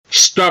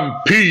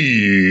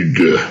Stampede.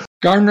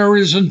 Garner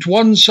isn't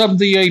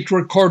 178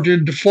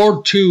 recorded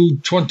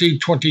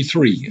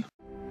 4/2/2023.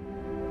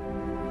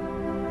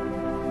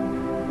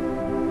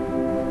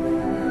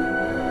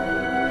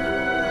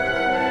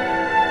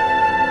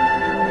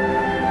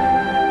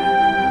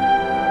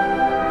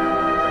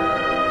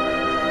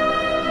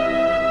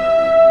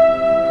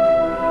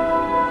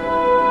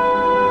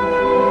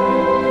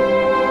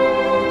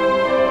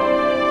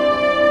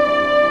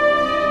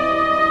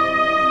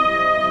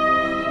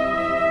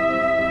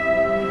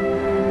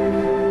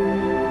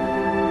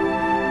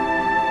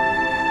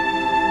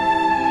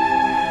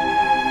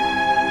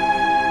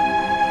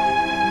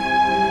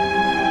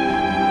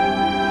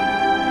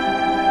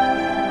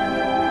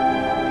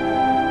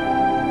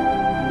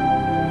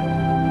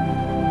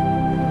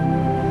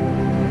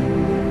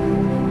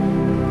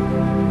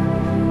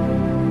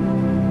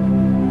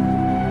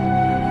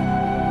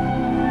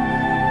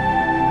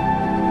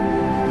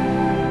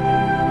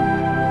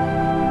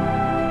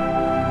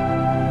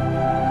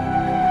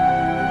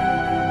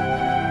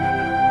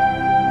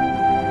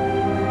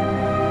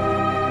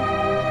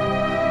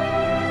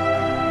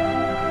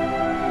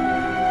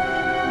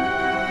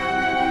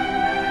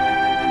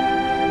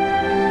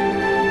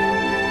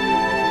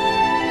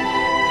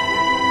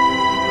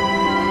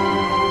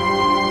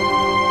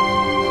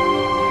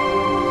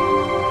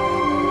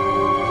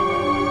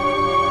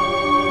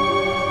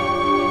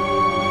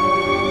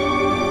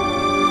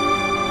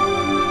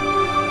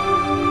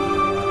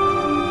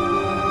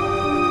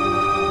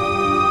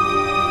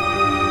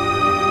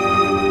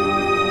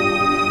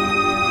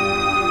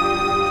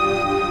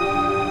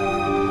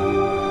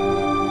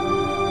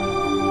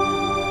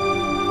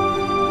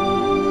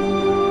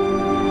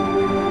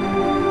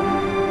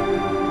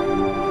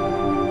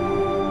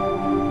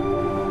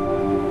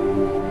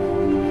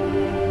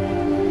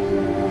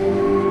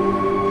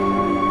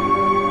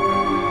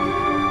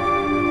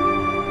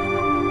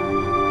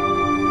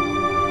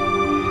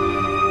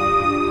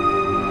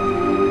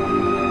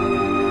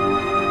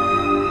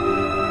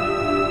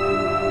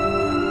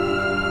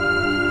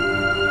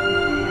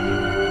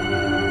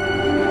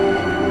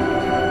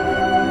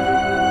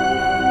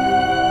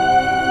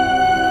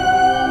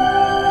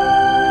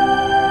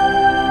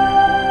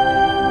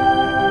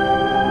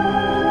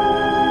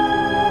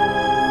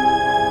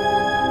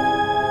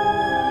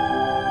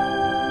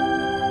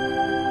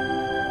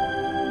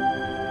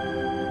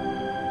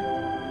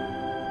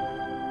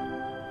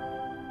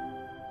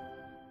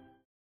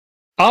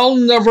 I'll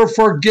never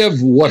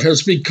forgive what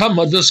has become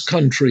of this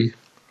country.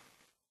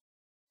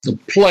 The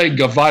plague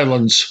of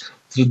violence,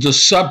 the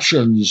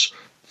deceptions,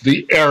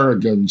 the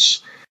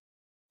arrogance,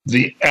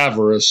 the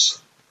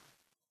avarice.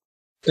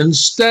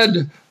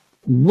 Instead,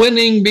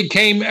 winning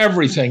became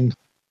everything,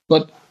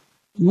 but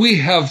we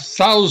have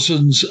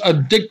thousands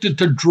addicted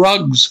to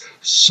drugs,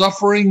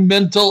 suffering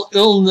mental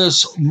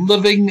illness,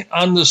 living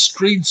on the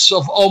streets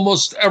of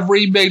almost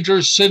every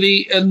major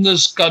city in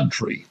this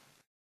country.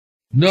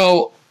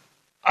 No,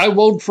 I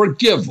won't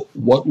forgive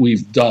what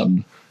we've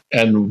done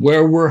and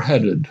where we're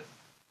headed.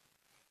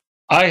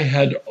 I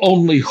had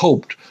only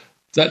hoped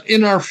that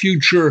in our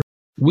future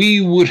we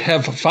would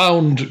have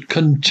found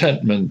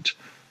contentment,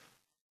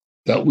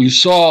 that we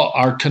saw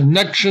our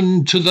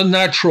connection to the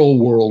natural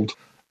world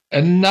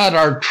and not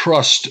our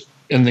trust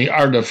in the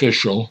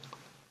artificial.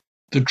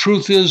 The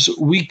truth is,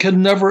 we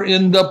can never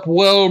end up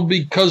well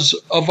because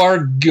of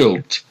our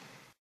guilt.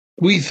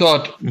 We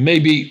thought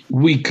maybe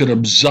we could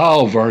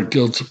absolve our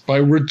guilt by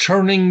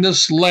returning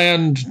this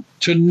land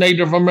to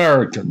Native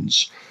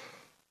Americans,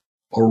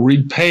 or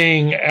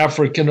repaying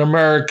African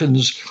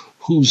Americans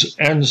whose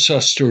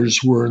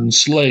ancestors were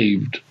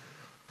enslaved.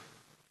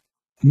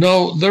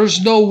 No,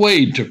 there's no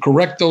way to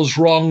correct those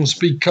wrongs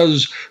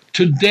because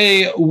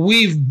today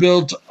we've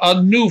built a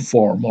new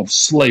form of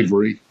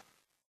slavery,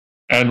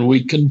 and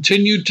we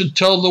continue to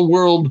tell the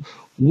world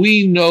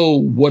we know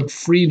what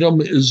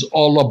freedom is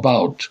all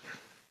about,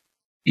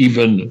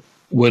 even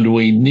when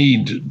we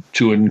need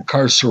to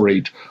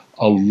incarcerate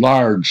a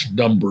large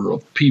number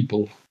of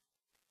people.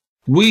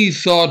 We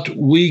thought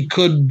we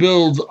could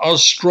build a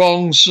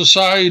strong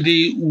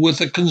society with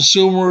a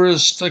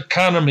consumerist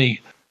economy,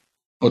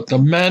 but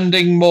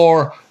demanding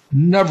more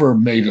never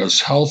made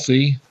us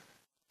healthy.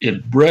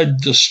 It bred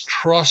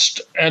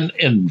distrust and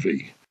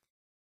envy.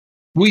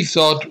 We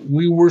thought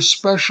we were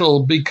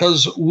special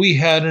because we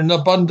had an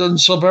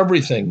abundance of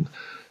everything,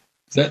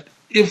 that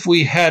if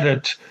we had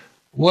it,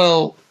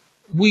 well,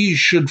 we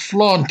should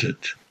flaunt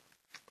it.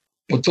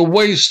 But the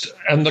waste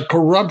and the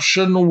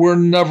corruption were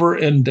never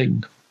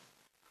ending.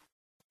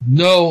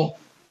 No,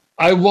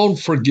 I won't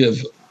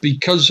forgive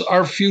because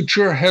our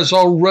future has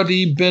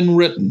already been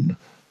written.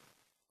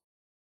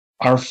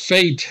 Our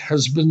fate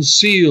has been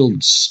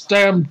sealed,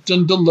 stamped,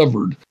 and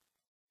delivered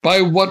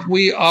by what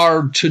we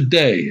are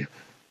today.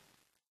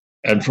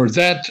 And for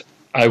that,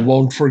 I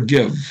won't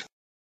forgive.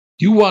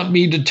 You want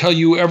me to tell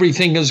you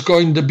everything is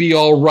going to be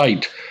all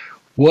right.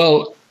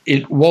 Well,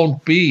 it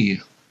won't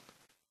be.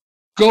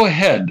 Go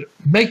ahead,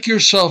 make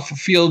yourself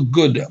feel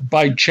good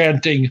by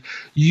chanting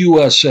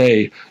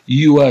USA,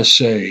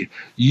 USA,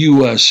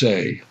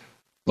 USA.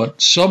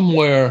 But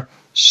somewhere,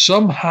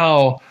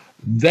 somehow,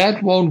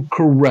 that won't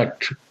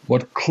correct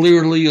what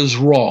clearly is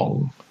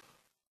wrong.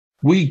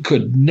 We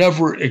could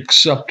never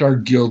accept our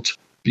guilt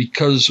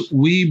because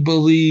we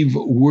believe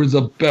we're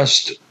the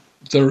best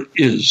there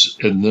is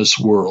in this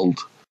world.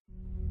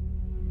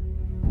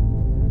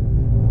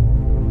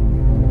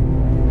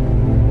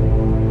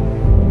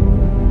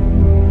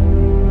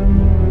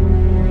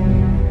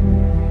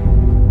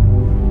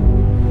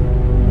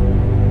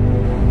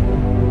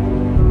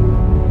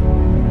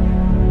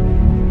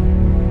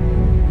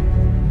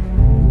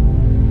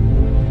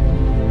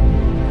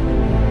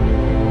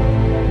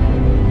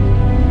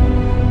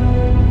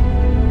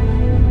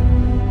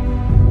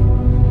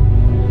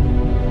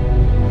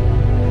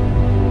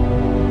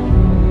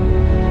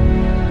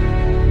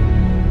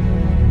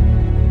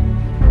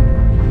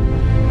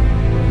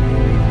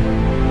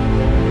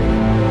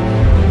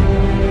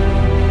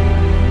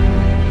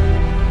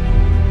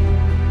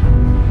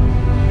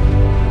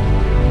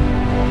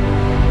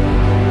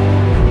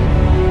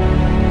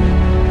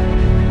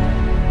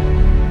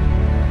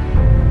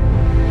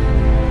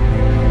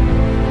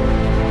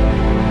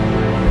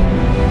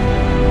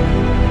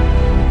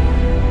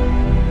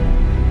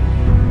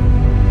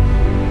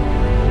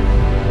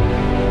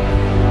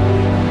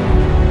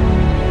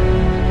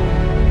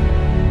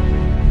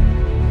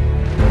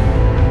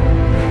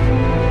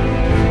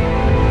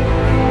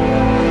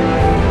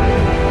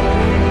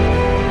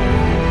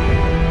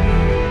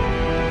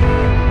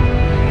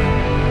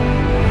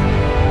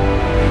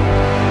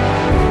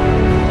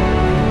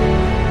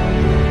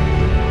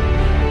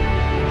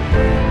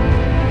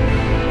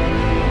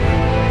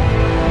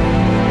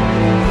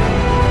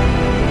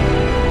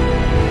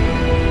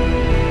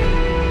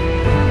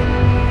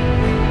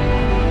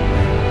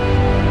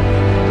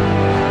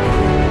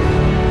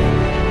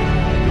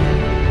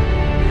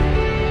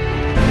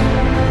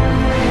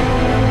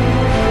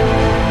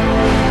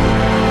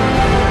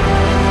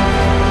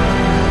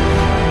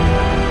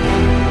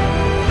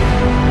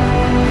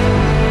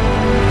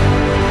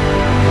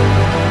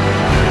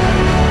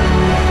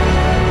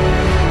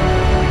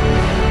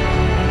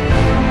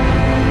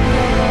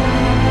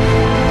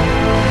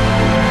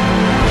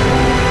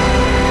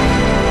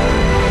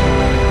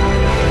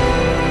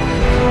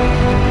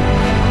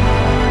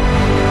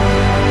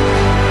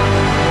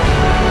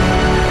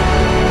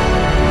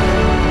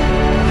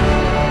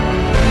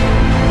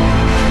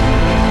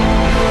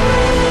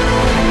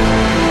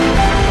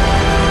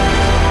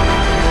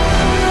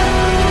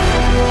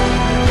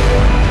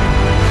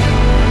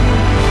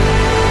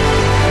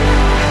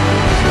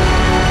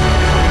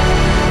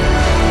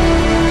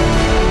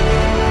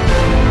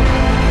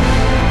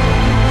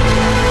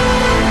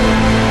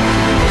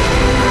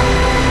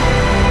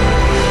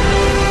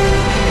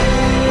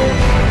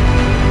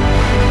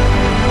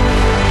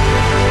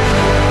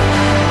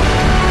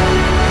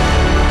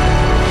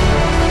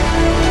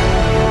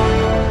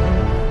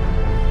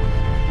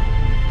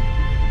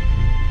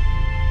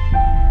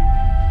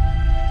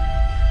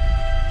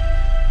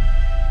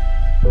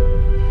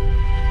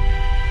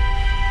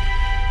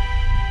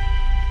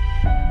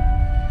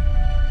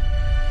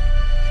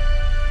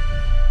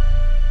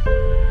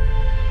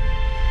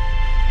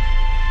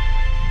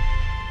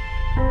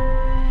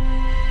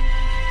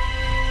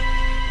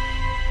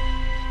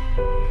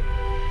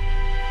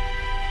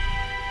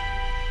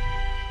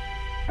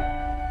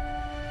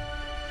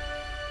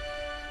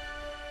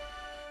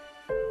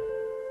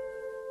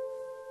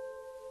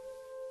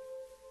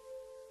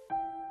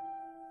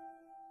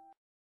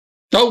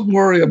 Don't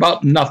worry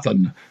about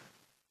nothing.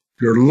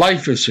 Your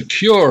life is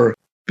secure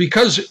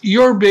because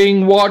you're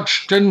being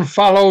watched and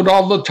followed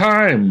all the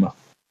time.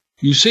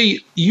 You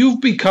see, you've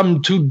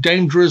become too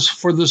dangerous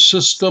for the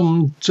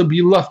system to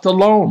be left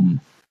alone.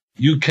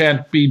 You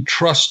can't be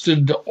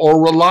trusted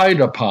or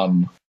relied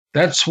upon.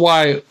 That's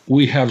why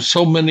we have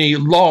so many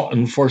law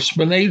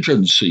enforcement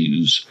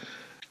agencies.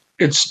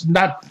 It's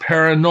not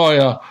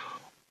paranoia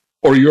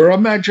or your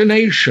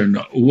imagination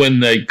when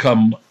they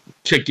come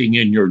kicking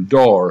in your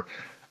door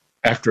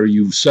after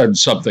you've said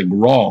something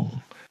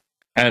wrong.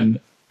 And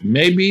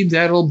maybe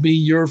that'll be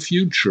your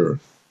future.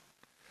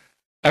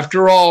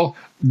 After all,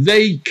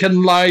 they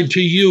can lie to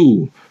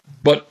you,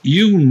 but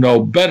you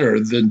know better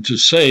than to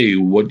say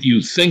what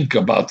you think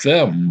about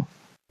them.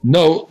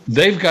 No,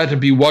 they've got to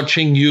be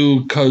watching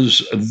you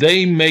because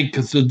they make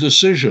the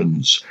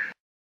decisions,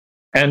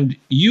 and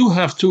you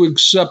have to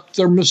accept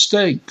their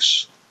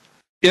mistakes.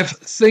 If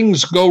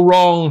things go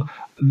wrong,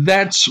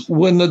 that's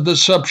when the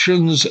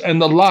deceptions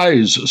and the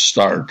lies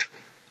start.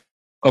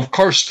 Of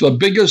course, the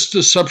biggest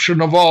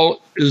deception of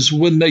all is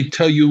when they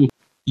tell you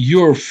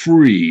you're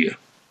free,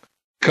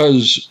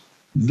 because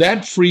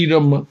that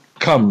freedom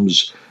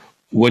comes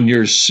when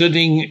you're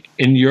sitting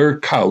in your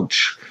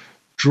couch,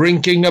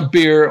 drinking a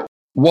beer,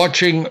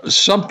 watching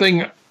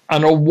something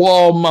on a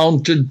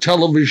wall-mounted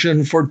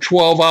television for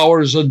 12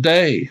 hours a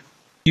day.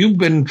 You've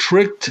been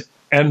tricked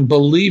and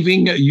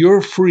believing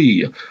you're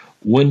free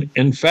when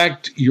in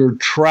fact you're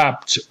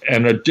trapped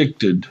and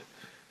addicted.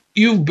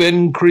 You've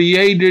been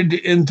created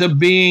into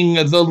being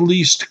the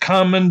least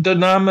common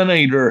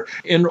denominator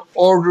in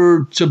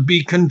order to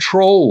be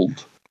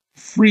controlled.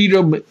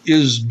 Freedom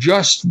is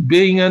just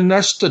being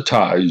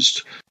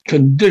anesthetized,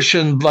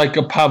 conditioned like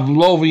a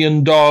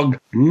Pavlovian dog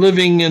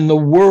living in the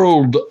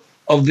world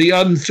of the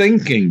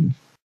unthinking.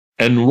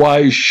 And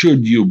why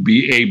should you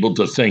be able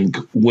to think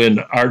when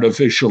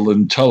artificial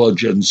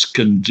intelligence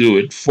can do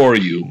it for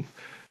you?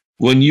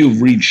 When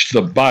you've reached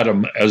the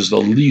bottom as the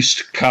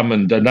least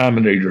common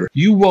denominator,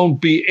 you won't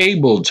be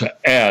able to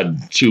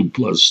add 2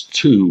 plus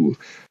 2,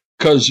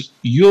 because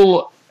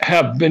you'll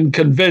have been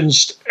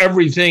convinced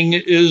everything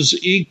is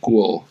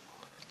equal.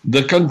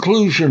 The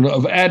conclusion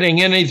of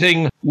adding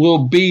anything will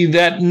be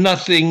that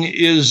nothing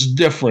is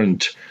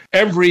different.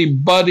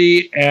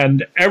 Everybody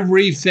and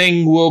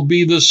everything will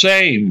be the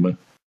same.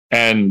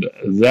 And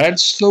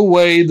that's the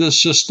way the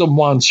system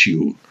wants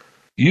you.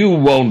 You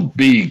won't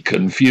be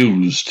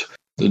confused.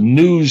 The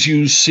news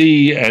you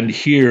see and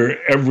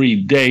hear every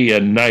day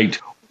and night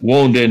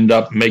won't end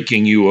up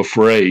making you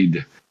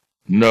afraid.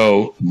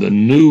 No, the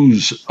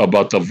news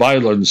about the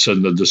violence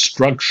and the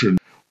destruction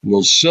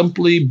will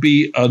simply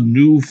be a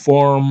new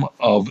form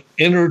of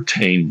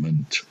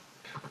entertainment.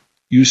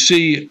 You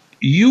see,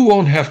 you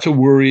won't have to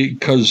worry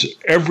because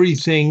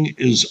everything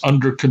is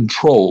under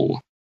control,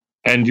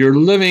 and you're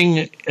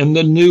living in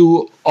the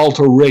new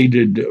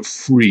alterated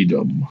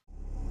freedom.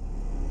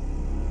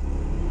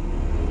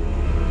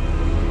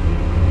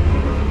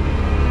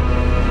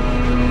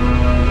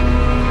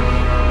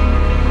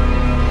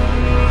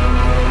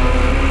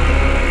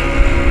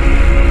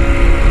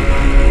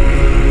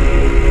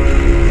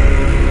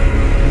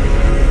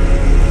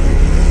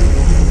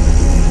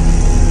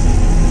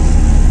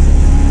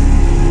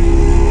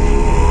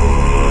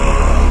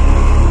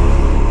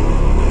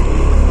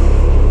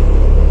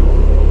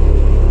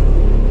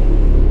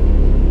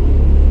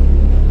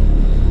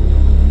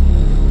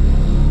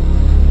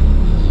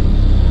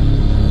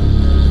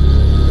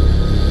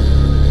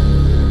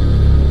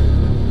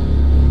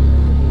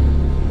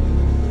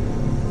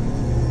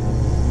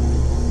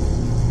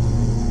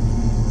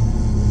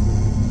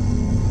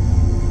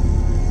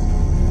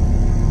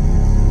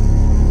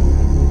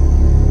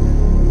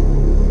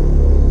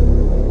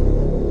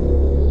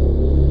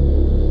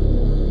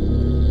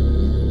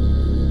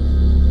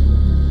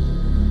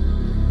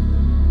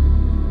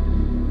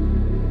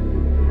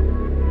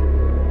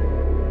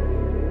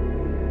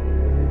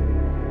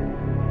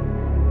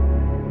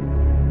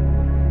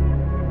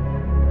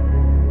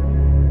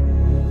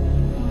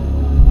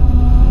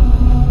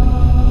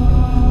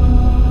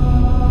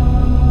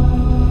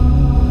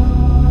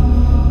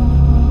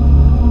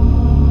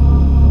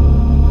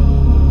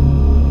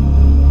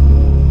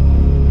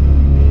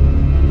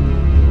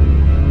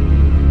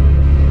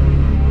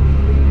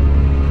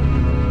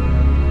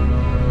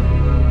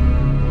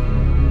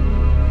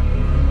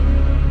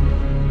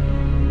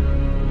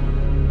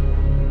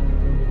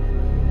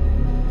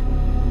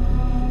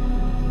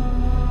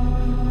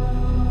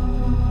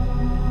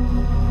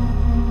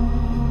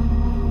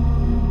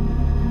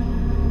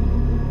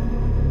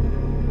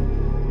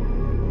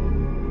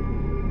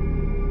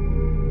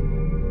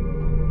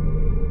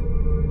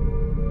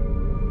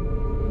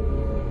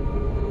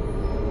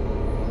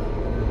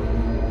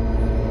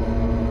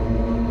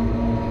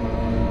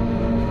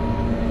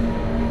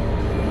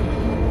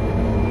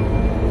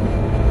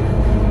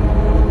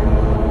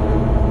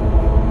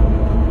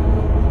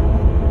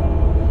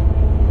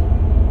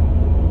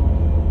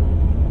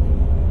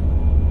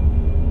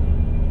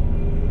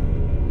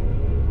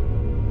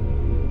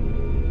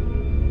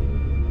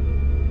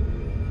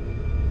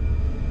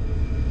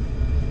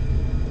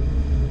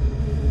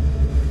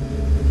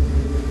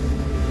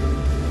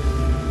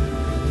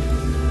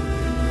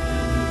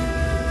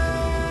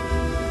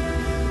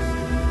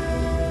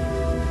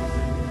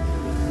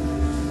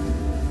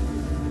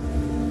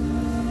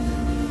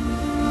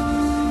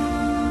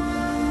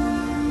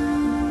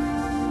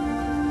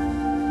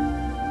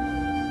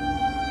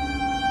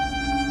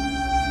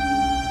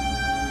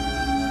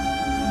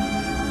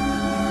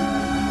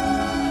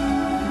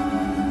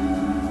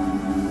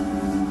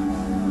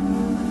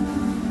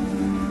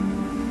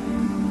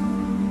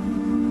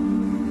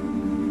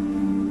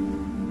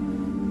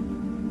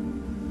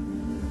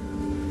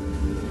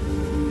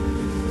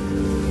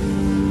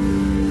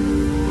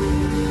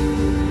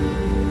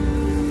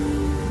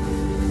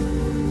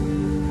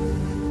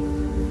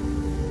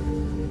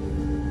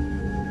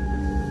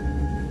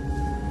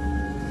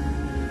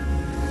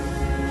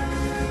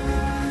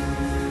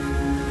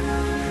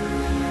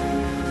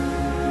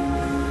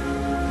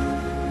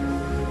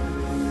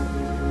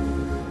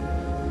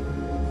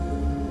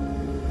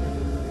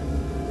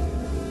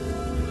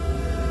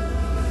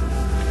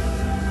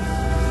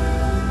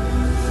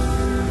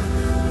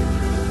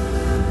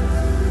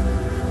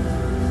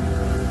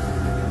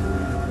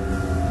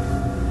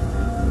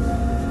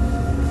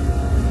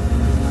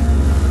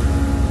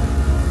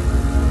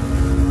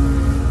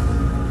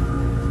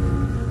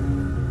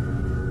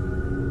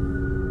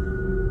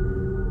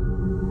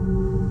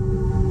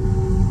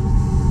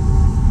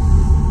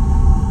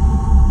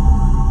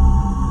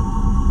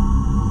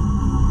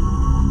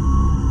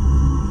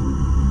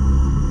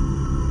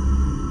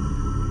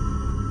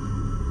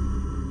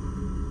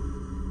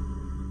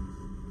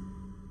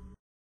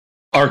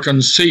 Our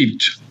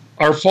conceit,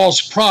 our false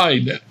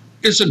pride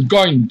isn't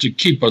going to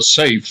keep us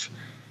safe.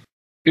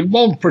 It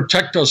won't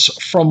protect us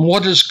from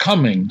what is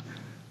coming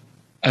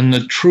and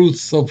the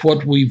truth of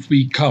what we've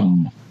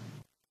become.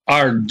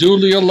 Our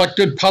duly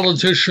elected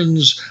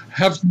politicians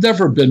have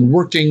never been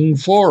working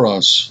for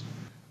us.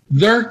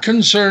 Their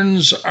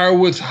concerns are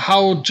with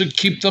how to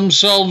keep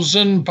themselves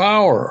in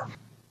power.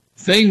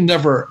 They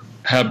never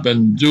have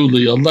been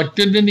duly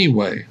elected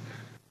anyway.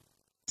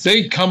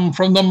 They come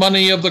from the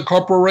money of the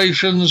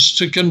corporations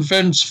to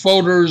convince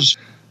voters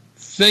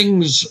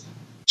things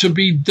to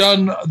be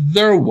done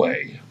their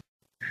way,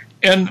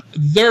 in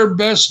their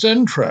best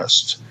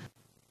interest,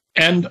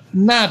 and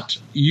not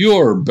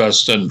your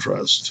best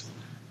interest.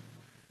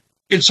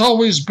 It's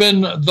always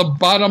been the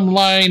bottom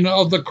line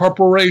of the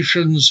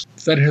corporations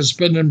that has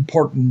been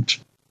important.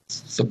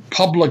 The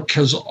public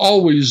has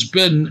always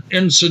been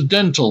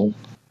incidental.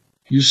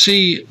 You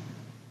see,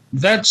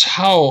 that's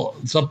how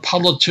the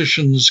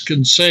politicians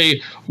can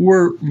say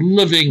we're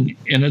living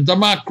in a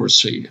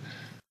democracy.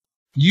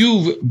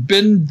 You've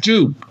been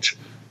duped,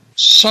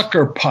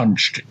 sucker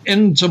punched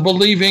into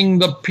believing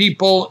the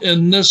people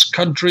in this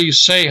country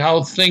say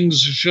how things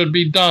should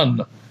be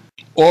done,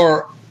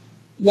 or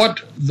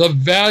what the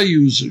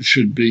values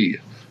should be,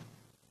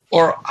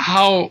 or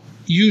how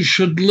you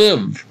should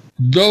live.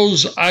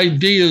 Those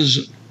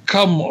ideas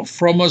come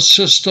from a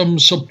system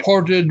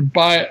supported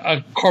by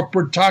a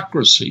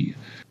corporatocracy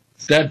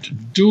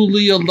that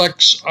duly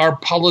elects our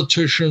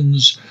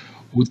politicians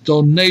with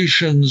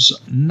donations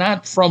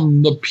not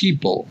from the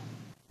people.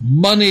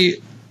 Money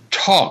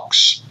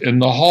talks in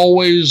the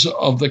hallways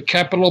of the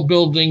Capitol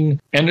building,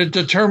 and it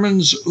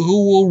determines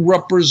who will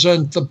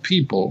represent the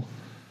people.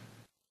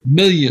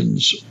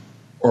 Millions,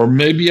 or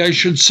maybe I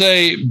should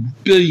say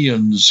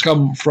billions,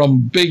 come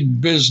from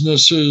big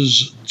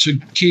businesses to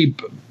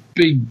keep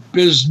big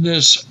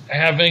business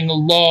having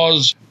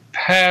laws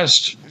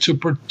passed to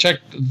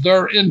protect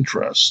their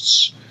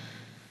interests.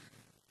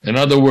 In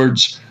other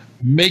words,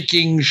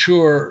 making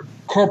sure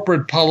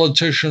corporate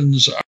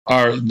politicians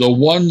are the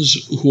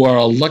ones who are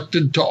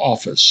elected to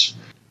office.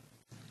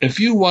 If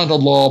you want a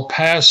law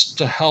passed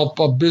to help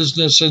a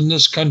business in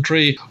this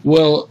country,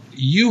 well,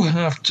 you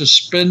have to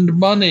spend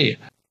money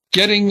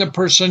getting the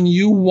person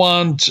you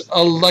want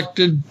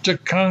elected to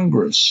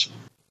Congress.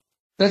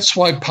 That's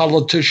why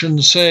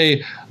politicians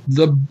say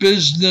the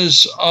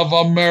business of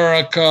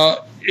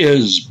America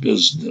is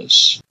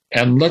business.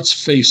 And let's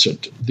face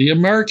it, the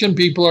American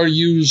people are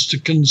used to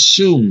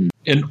consume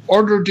in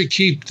order to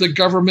keep the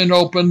government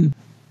open,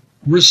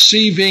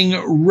 receiving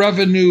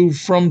revenue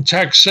from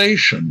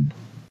taxation.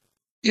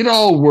 It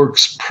all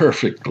works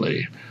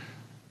perfectly.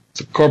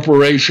 The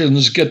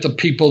corporations get the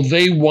people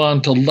they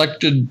want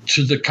elected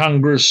to the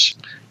Congress,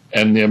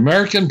 and the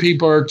American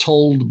people are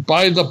told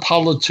by the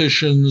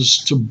politicians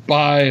to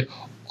buy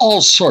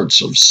all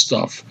sorts of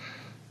stuff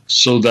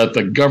so that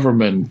the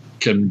government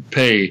can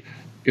pay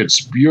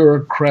its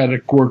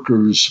bureaucratic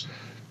workers,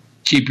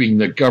 keeping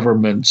the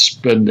government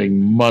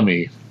spending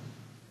money.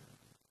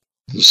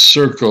 The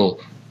circle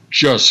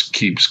just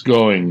keeps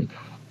going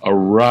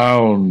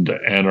around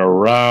and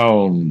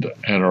around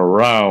and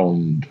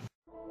around.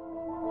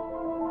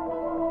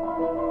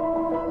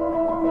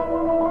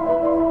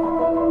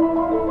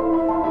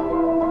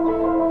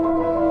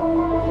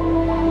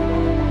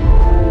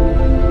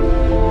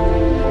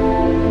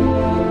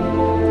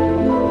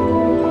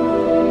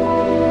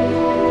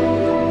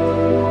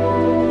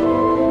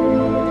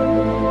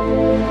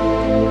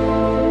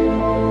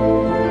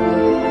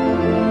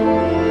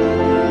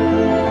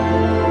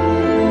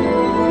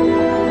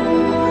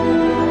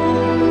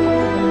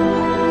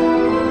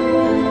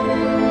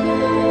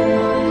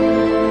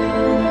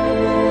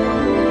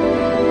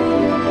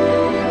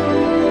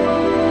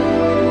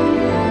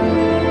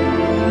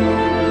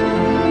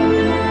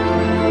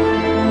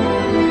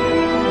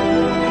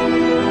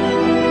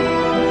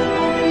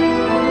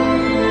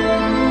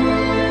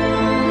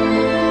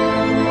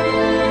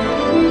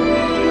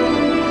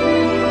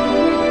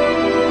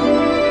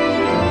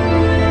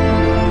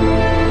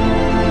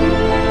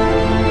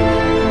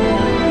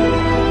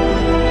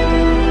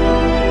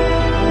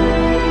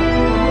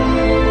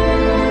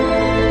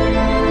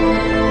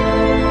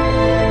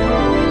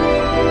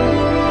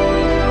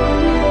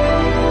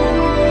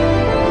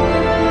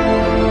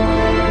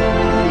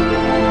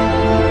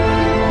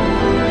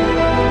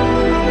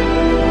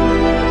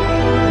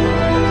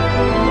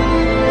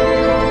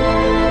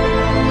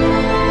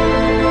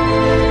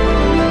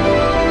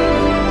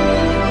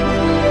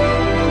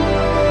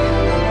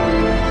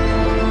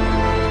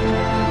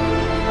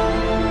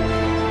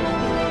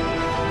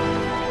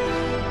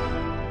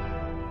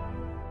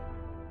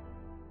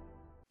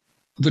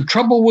 The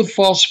trouble with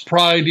false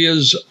pride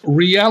is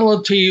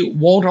reality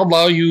won't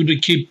allow you to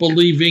keep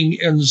believing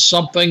in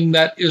something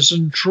that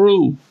isn't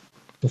true.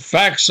 The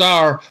facts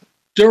are,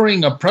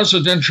 during a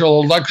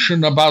presidential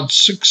election, about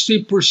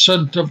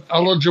 60% of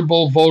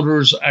eligible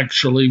voters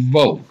actually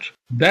vote.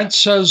 That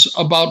says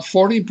about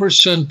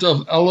 40%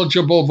 of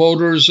eligible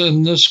voters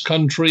in this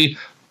country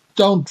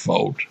don't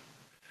vote.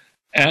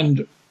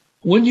 And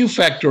When you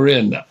factor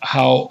in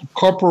how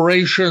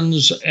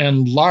corporations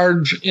and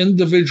large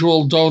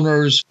individual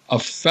donors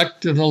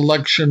affect an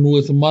election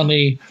with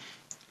money,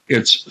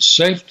 it's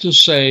safe to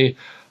say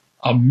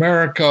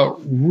America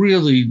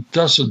really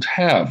doesn't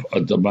have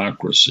a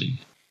democracy.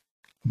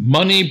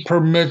 Money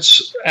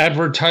permits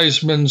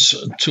advertisements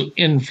to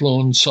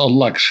influence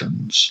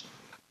elections.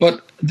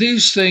 But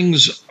these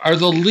things are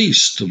the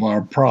least of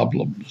our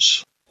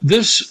problems.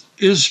 This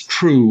is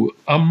true.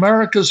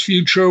 America's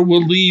future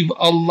will leave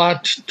a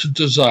lot to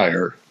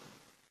desire.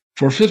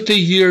 For 50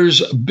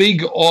 years,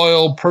 big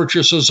oil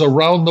purchases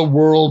around the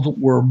world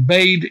were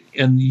made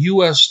in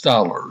U.S.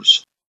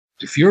 dollars.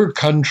 If your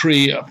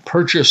country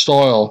purchased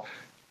oil,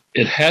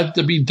 it had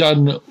to be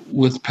done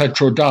with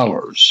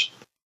petrodollars.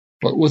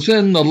 But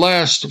within the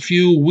last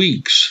few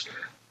weeks,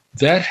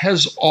 that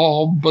has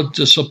all but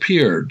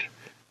disappeared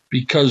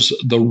because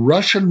the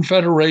Russian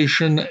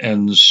Federation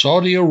and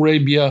Saudi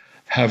Arabia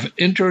have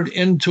entered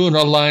into an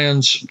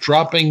alliance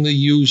dropping the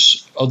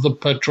use of the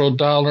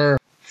petrodollar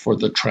for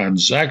the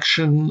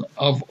transaction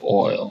of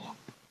oil.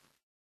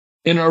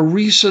 In a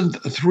recent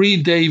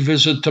 3-day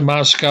visit to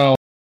Moscow,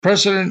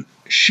 President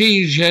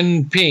Xi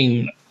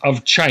Jinping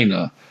of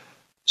China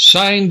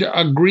signed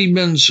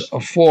agreements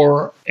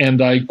for,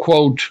 and I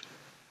quote,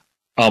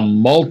 a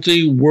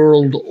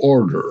multi-world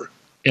order,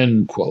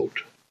 end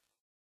quote.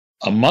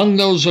 Among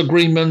those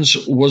agreements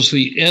was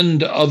the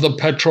end of the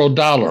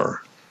petrodollar.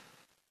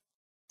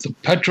 The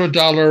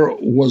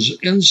petrodollar was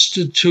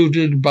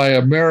instituted by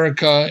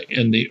America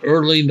in the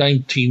early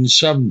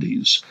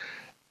 1970s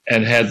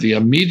and had the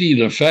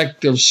immediate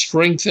effect of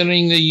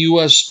strengthening the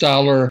U.S.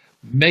 dollar,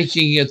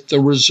 making it the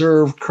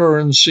reserve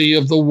currency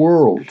of the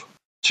world.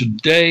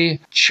 Today,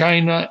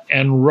 China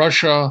and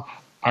Russia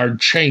are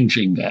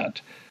changing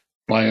that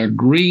by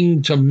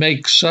agreeing to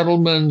make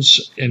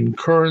settlements in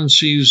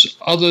currencies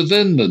other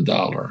than the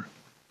dollar.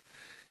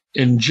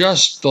 In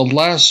just the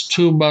last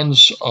 2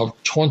 months of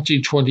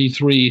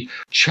 2023,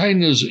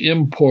 China's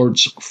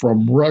imports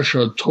from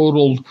Russia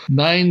totaled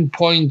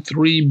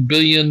 $9.3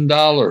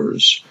 billion,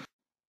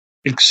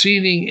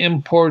 exceeding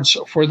imports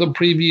for the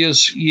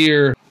previous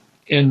year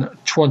in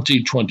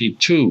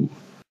 2022.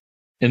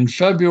 In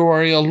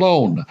February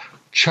alone,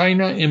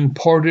 China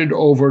imported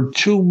over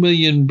 2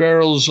 million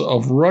barrels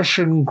of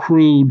Russian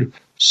crude,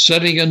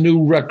 setting a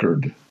new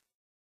record.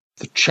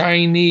 The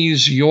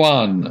Chinese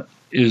Yuan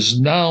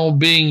is now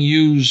being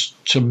used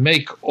to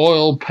make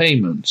oil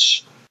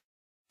payments.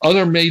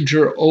 Other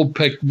major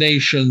OPEC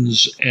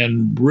nations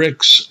and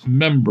BRICS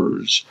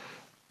members,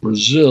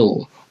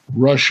 Brazil,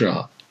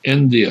 Russia,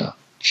 India,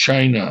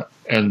 China,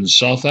 and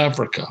South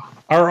Africa,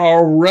 are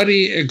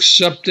already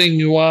accepting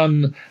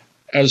yuan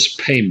as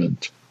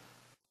payment.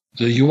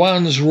 The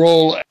yuan's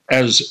role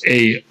as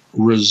a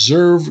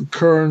reserve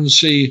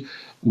currency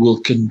will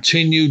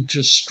continue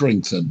to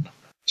strengthen,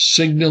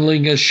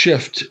 signaling a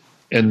shift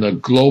in the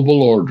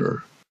global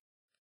order,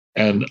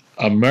 and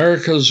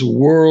America's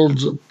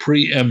world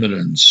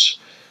preeminence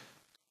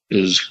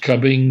is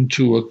coming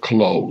to a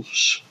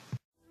close.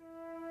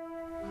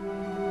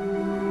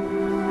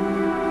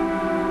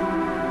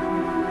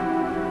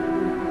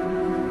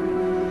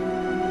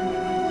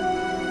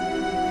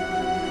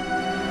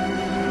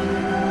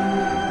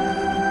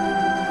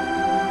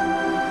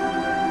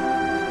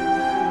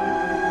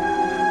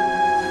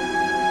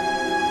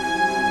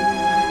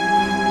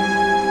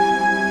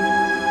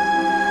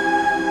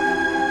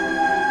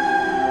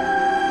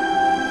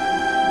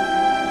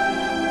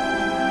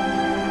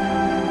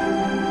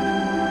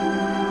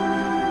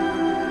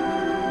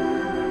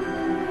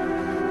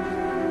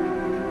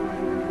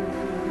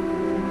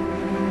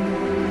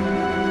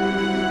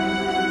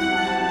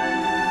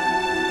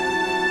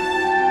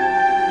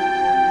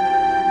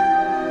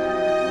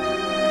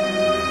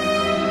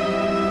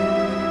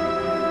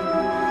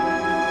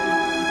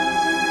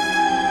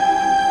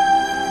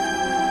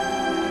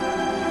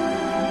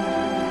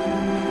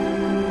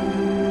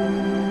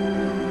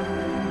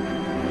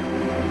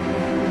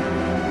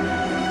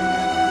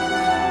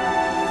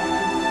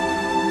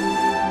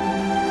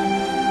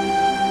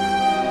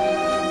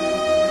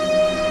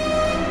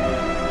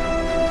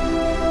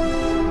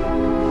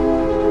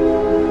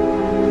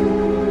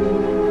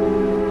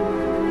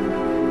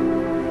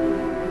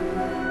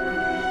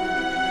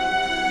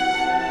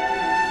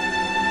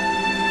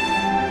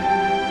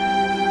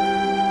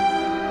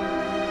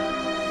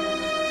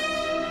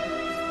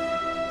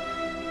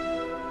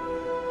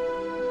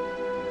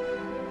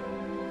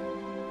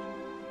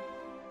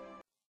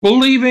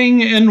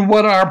 Believing in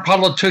what our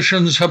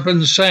politicians have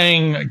been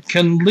saying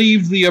can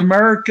leave the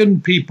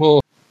American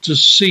people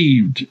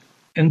deceived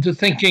into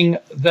thinking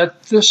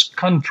that this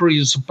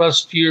country's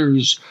best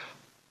years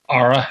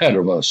are ahead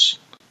of us.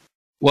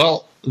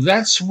 Well,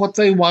 that's what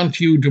they want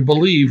you to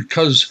believe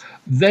because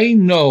they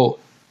know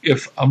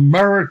if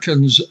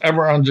Americans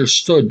ever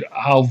understood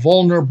how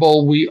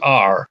vulnerable we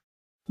are,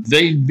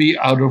 they'd be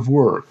out of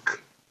work.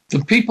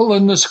 The people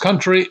in this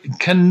country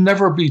can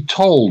never be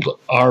told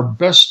our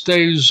best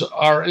days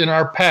are in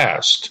our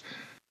past.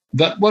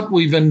 that what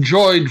we've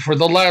enjoyed for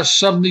the last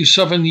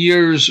 77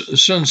 years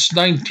since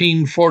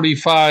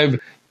 1945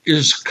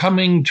 is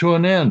coming to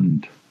an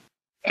end.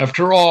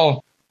 After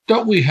all,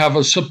 don't we have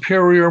a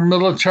superior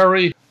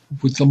military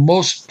with the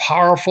most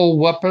powerful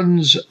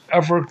weapons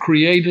ever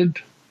created?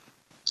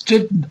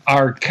 Didn't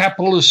our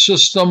capitalist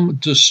system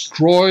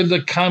destroy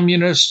the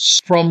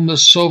communists from the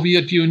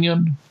Soviet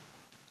Union?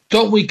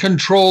 Don't we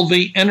control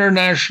the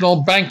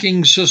international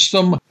banking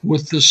system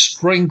with the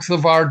strength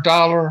of our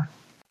dollar?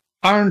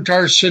 Aren't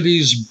our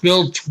cities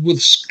built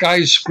with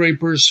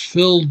skyscrapers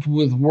filled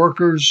with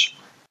workers?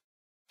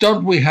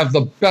 Don't we have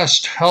the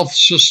best health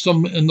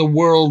system in the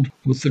world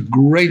with the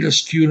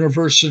greatest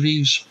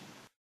universities?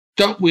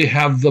 Don't we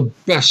have the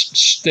best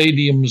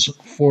stadiums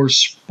for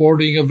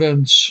sporting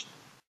events?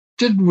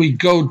 Didn't we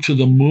go to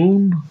the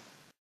moon?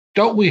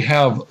 Don't we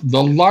have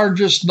the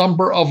largest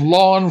number of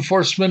law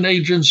enforcement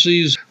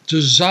agencies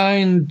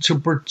designed to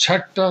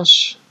protect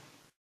us?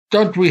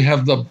 Don't we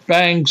have the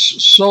banks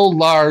so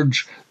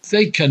large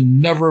they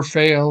can never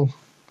fail?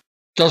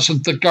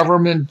 Doesn't the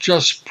government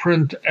just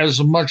print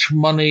as much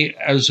money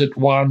as it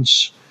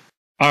wants?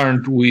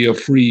 Aren't we a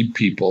free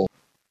people,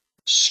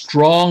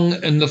 strong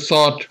in the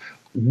thought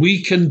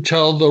we can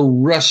tell the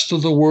rest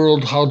of the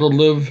world how to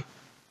live?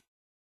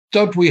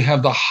 Don't we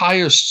have the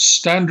highest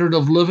standard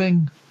of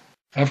living?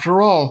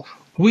 After all,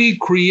 we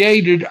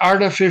created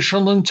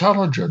artificial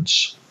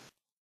intelligence.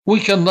 We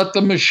can let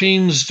the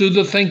machines do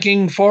the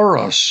thinking for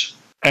us.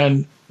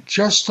 And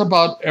just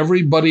about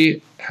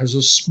everybody has a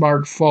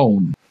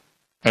smartphone.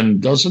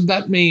 And doesn't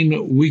that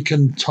mean we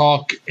can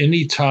talk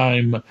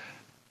anytime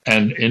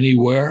and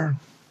anywhere?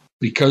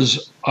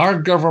 Because our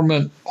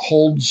government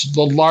holds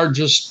the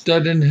largest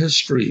debt in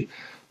history.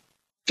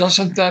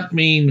 Doesn't that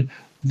mean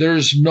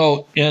there's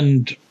no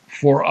end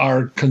for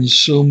our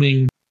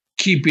consuming,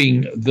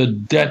 keeping the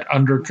debt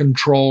under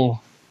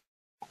control?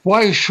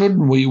 Why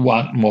shouldn't we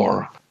want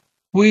more?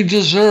 We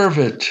deserve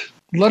it.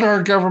 Let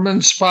our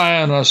government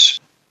spy on us.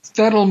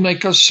 That'll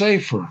make us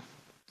safer.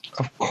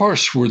 Of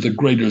course we're the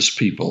greatest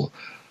people.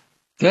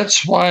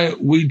 That's why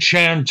we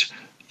chant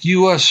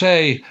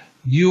USA,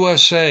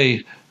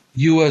 USA,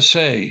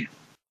 USA.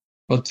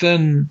 But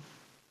then,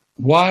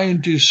 why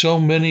do so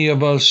many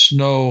of us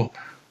know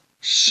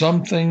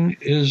something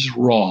is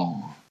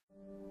wrong?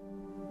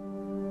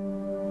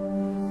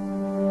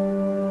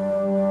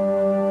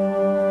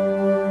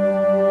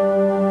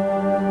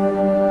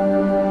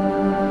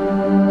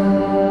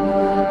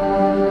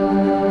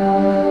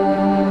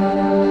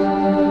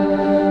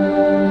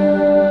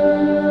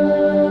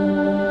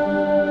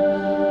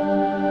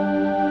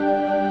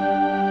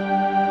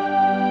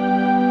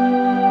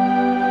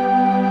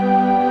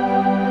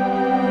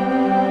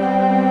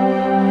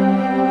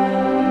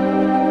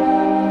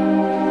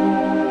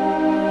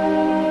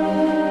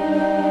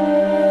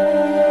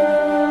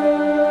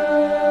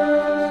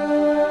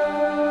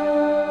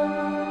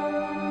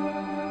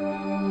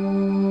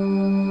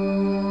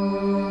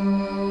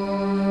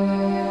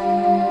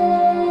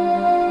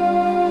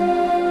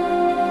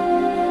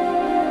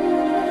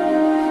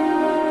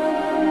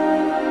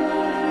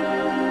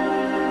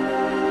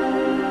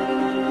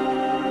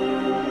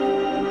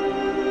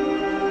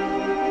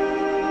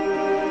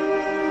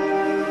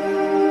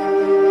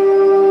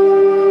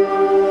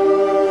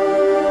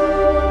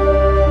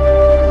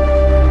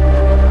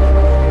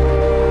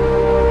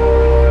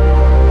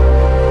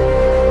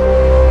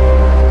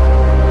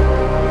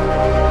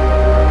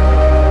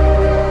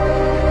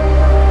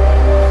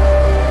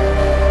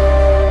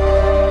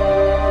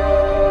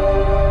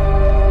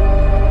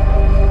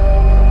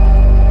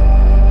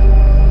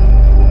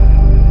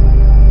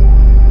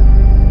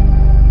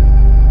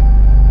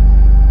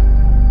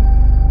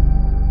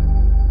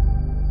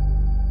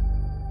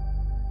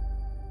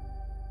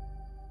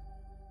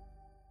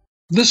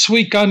 This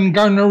week on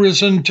Garner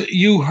Isn't,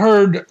 you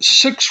heard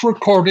 6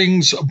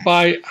 recordings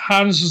by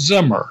Hans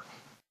Zimmer.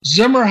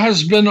 Zimmer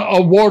has been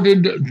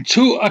awarded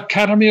 2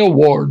 Academy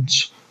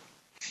Awards,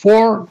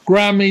 4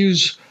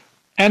 Grammys,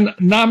 and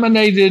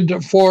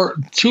nominated for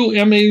 2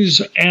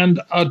 Emmys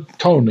and a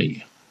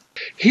Tony.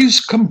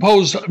 He's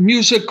composed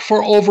music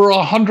for over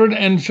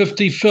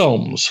 150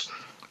 films,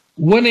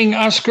 winning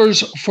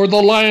Oscars for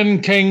The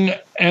Lion King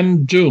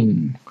and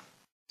Dune.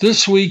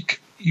 This week,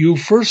 you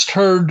first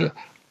heard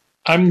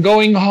I'm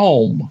Going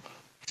Home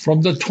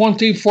from the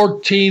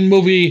 2014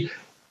 movie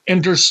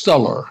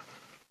Interstellar.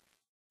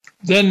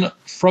 Then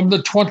from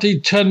the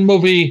 2010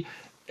 movie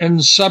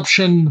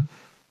Inception,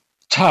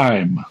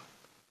 Time.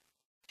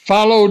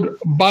 Followed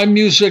by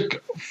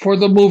music for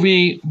the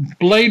movie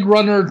Blade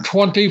Runner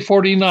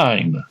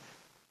 2049,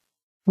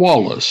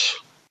 Wallace.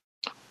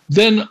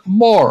 Then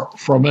more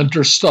from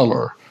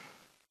Interstellar,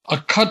 a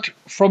cut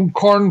from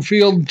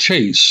Cornfield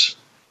Chase.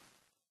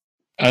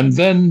 And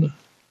then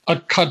a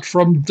cut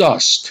from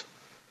Dust.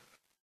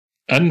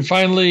 And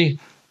finally,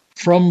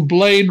 from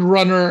Blade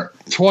Runner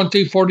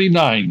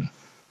 2049,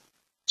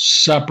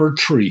 Sapper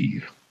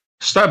Tree.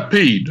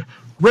 Stampede,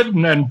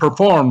 written and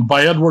performed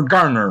by Edward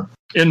Garner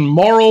in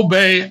Morro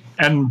Bay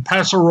and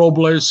Paso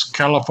Robles,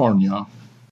 California.